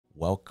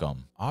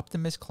Welcome.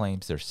 Optimus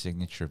claims their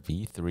signature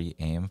V3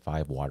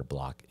 AM5 water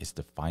block is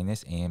the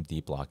finest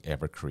AMD block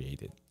ever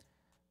created.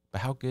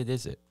 But how good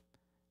is it?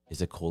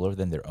 Is it cooler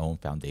than their own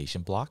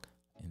foundation block?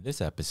 In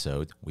this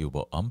episode, we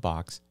will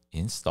unbox,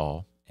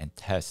 install, and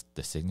test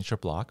the signature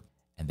block,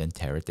 and then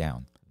tear it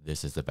down.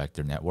 This is the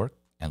Vector Network,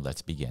 and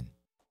let's begin.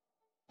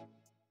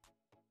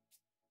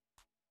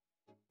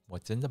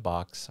 What's in the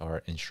box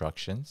are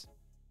instructions,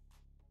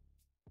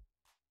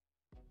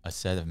 a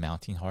set of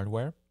mounting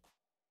hardware,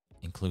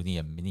 including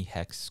a mini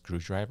hex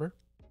screwdriver,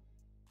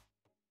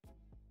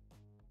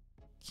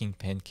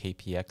 Kingpin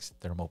KPX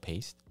thermal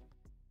paste,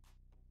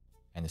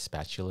 and a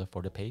spatula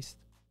for the paste.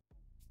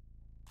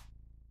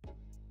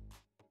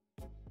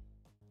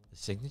 The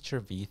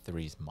signature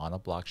V3's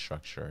monoblock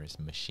structure is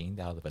machined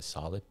out of a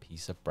solid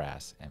piece of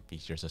brass and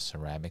features a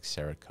ceramic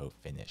Cerakote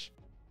finish.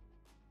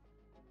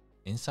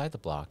 Inside the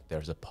block,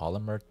 there's a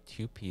polymer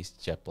two-piece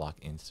jet block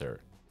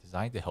insert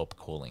designed to help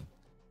cooling.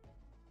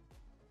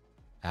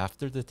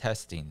 After the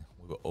testing,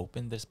 we will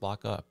open this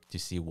block up to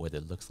see what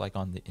it looks like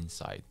on the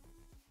inside.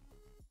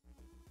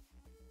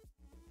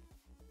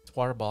 This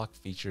water block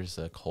features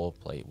a cold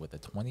plate with a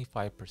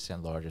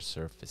 25% larger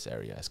surface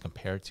area as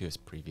compared to its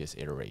previous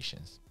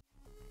iterations.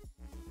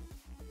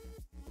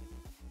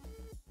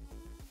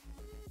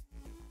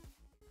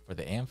 For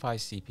the AM5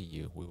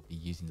 CPU, we will be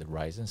using the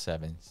Ryzen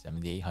 7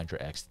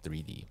 7800X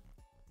 3D.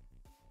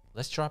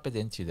 Let's drop it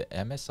into the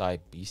MSI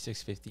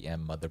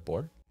B650M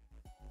motherboard.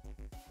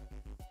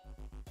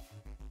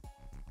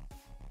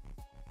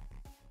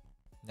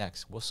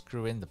 Next, we'll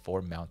screw in the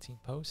 4 mounting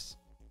posts,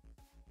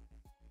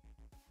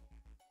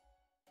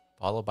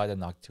 followed by the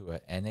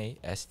Noctua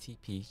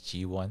NA-STP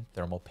G1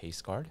 thermal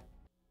paste guard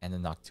and the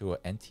Noctua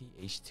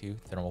NT-H2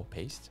 thermal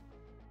paste.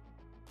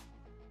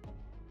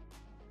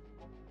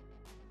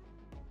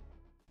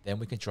 Then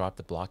we can drop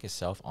the block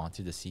itself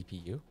onto the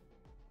CPU,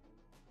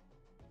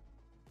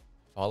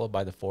 followed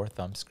by the 4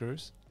 thumb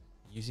screws,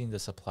 using the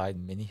supplied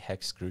mini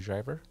hex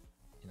screwdriver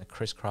in a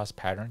crisscross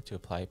pattern to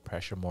apply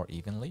pressure more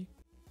evenly.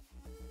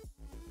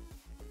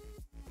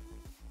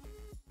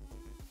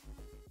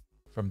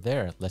 From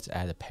there, let's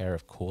add a pair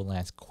of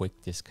Coolant's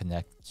Quick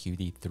Disconnect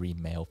QD3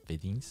 male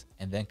fittings,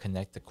 and then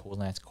connect the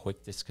Coolant's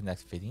Quick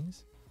Disconnect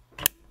fittings.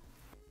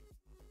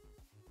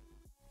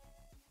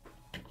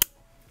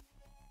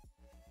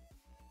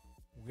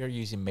 We are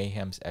using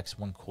Mayhem's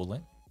X1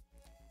 coolant.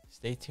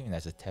 Stay tuned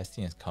as the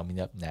testing is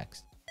coming up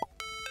next.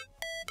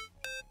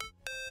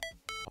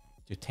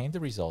 To obtain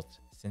the results,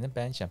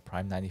 Cinebench and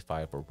Prime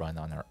 95 will run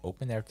on our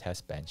open air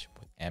test bench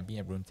with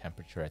ambient room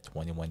temperature at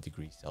 21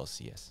 degrees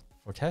Celsius.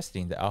 For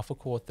testing, the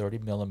AlphaCool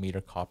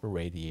 30mm copper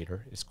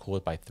radiator is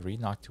cooled by 3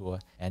 Noctua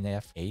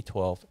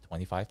NF-A12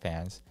 25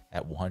 fans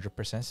at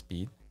 100%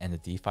 speed and the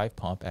D5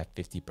 pump at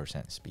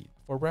 50% speed.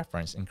 For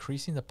reference,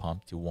 increasing the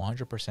pump to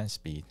 100%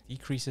 speed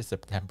decreases the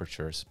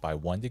temperatures by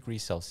 1 degree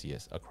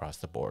Celsius across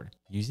the board.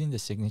 Using the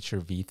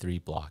signature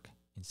V3 block,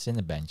 in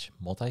Cinebench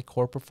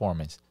multi-core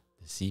performance,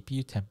 the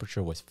CPU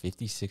temperature was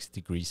 56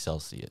 degrees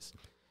Celsius.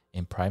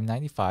 In Prime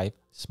 95,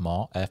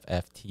 small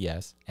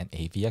FFTS and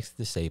AVX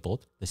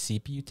disabled, the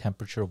CPU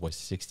temperature was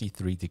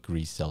 63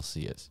 degrees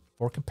Celsius.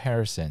 For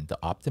comparison, the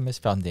Optimus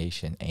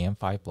Foundation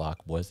AM5 block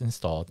was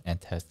installed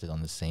and tested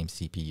on the same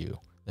CPU.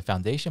 The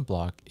Foundation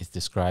block is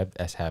described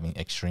as having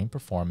extreme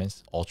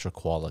performance, ultra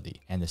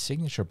quality, and the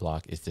Signature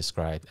block is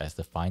described as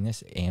the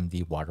finest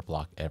AMD water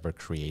block ever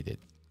created.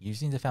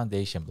 Using the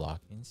Foundation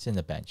block in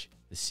Cinebench,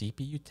 the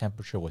CPU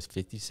temperature was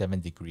 57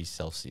 degrees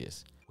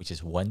Celsius, which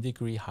is 1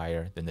 degree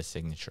higher than the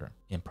Signature.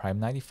 In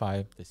Prime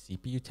 95, the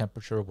CPU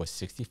temperature was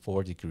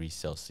 64 degrees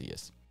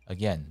Celsius.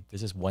 Again,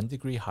 this is 1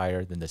 degree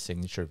higher than the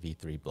Signature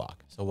V3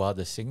 block. So while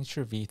the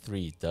Signature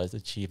V3 does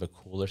achieve a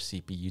cooler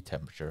CPU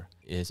temperature,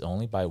 it is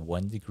only by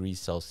 1 degree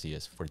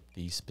Celsius for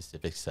these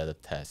specific set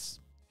of tests.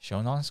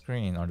 Shown on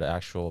screen are the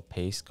actual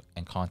paste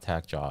and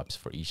contact jobs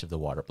for each of the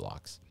water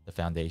blocks. The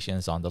Foundation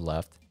is on the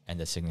left and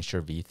the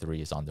Signature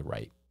V3 is on the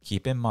right.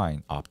 Keep in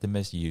mind,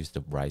 Optimus used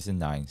the Ryzen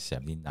 9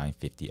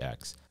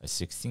 7950X, a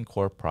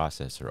 16-core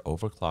processor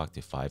overclocked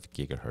to 5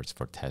 GHz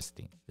for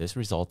testing. This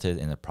resulted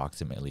in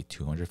approximately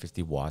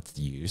 250 watts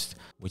used,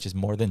 which is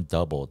more than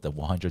double the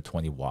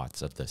 120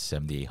 watts of the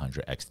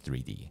 7800X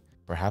 3D.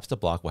 Perhaps the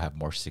block will have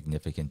more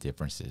significant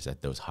differences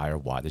at those higher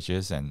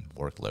wattages and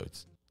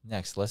workloads.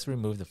 Next, let's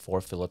remove the 4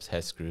 Phillips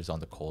head screws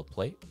on the cold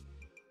plate.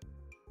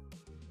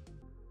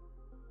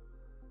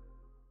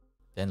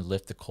 Then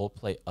lift the cold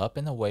plate up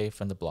and away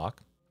from the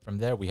block. From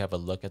there, we have a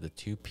look at the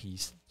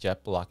 2-piece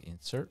jet block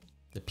insert.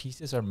 The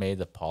pieces are made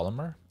of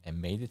polymer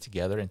and mated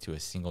together into a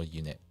single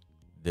unit.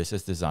 This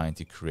is designed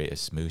to create a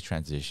smooth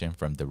transition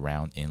from the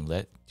round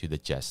inlet to the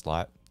jet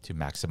slot to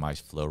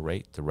maximize flow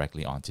rate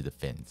directly onto the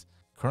fins.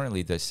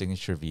 Currently, the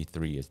Signature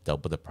V3 is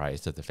double the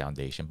price of the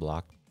Foundation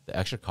block. The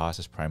extra cost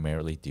is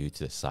primarily due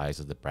to the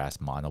size of the brass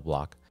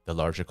monoblock, the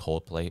larger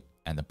cold plate,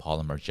 and the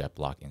polymer jet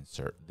block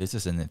insert. This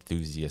is an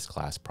enthusiast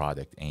class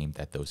product aimed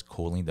at those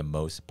cooling the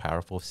most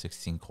powerful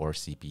 16-core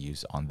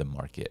CPUs on the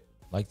market.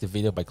 Like the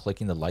video by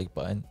clicking the like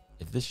button.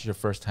 If this is your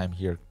first time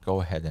here,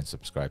 go ahead and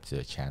subscribe to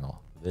the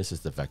channel. This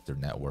is the Vector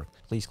Network.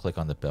 Please click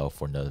on the bell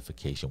for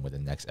notification when the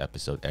next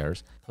episode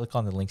airs. Click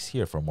on the links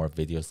here for more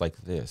videos like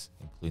this,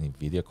 including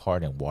video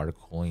card and water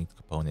cooling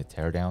component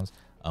teardowns,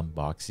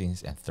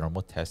 unboxings, and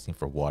thermal testing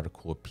for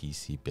water-cooled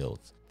PC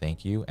builds.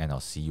 Thank you, and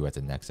I'll see you at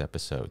the next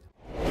episode.